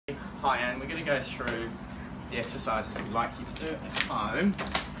Hi, and we're going to go through the exercises that we'd like you to do at home.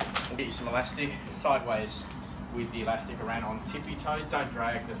 We'll get you some elastic, sideways with the elastic around on tippy toes. Don't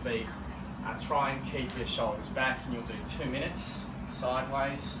drag the feet. Try and keep your shoulders back, and you'll do 2 minutes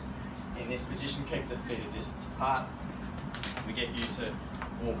sideways in this position. Keep the feet a distance apart. We get you to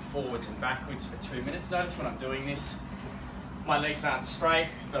walk forwards and backwards for 2 minutes. Notice when I'm doing this, my legs aren't straight,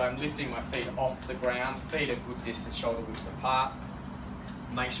 but I'm lifting my feet off the ground. Feet a good distance shoulder width apart.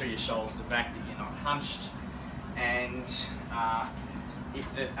 Make sure your shoulders are back, that you're not hunched. And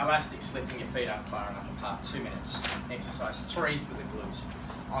if the elastic's slipping, your feet aren't far enough apart. 2 minutes. Exercise 3 for the glutes.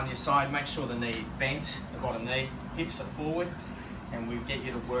 On your side, make sure the knee is bent, the bottom knee, hips are forward, and we get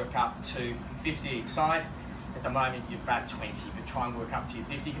you to work up to 50 each side. At the moment, you're about 20, but try and work up to your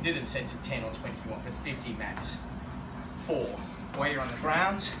 50. You can do them sets of 10 or 20 if you want, but 50 max. 4, while you're on the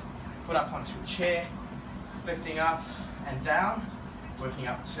ground, foot up onto a chair, lifting up and down, working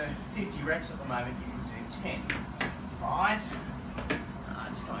up to 50 reps at the moment. You can do 10. 5,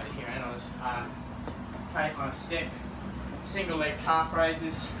 just go over here and okay, on a step, single leg calf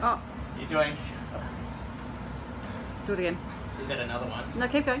raises. Oh. You're doing. Do it again. Is that another one? No,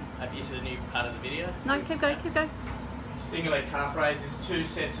 keep going. Is it a new part of the video? No, keep going, keep going. Single leg calf raises, 2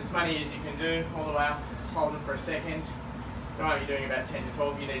 sets, as many as you can do, all the way up, hold them for a second. At the moment you're doing about 10 to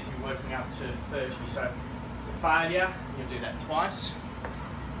 12, you need to be working up to 30, so it's a failure, you'll do that twice.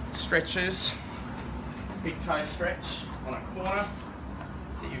 Stretches, big toe stretch on a corner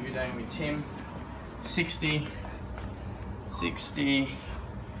that you'll be doing with Tim. 60, 60,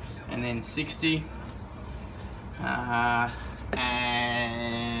 and then 60.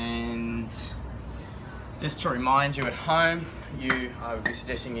 And just to remind you at home, I would be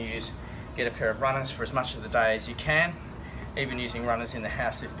suggesting you get a pair of runners for as much of the day as you can, even using runners in the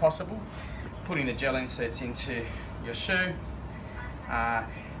house if possible, putting the gel inserts into your shoe.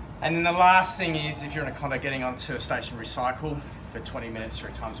 And then the last thing is, if you're in a condo, getting onto a stationary cycle for 20 minutes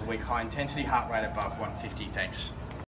 3 times a week, high intensity, heart rate above 150. Thanks.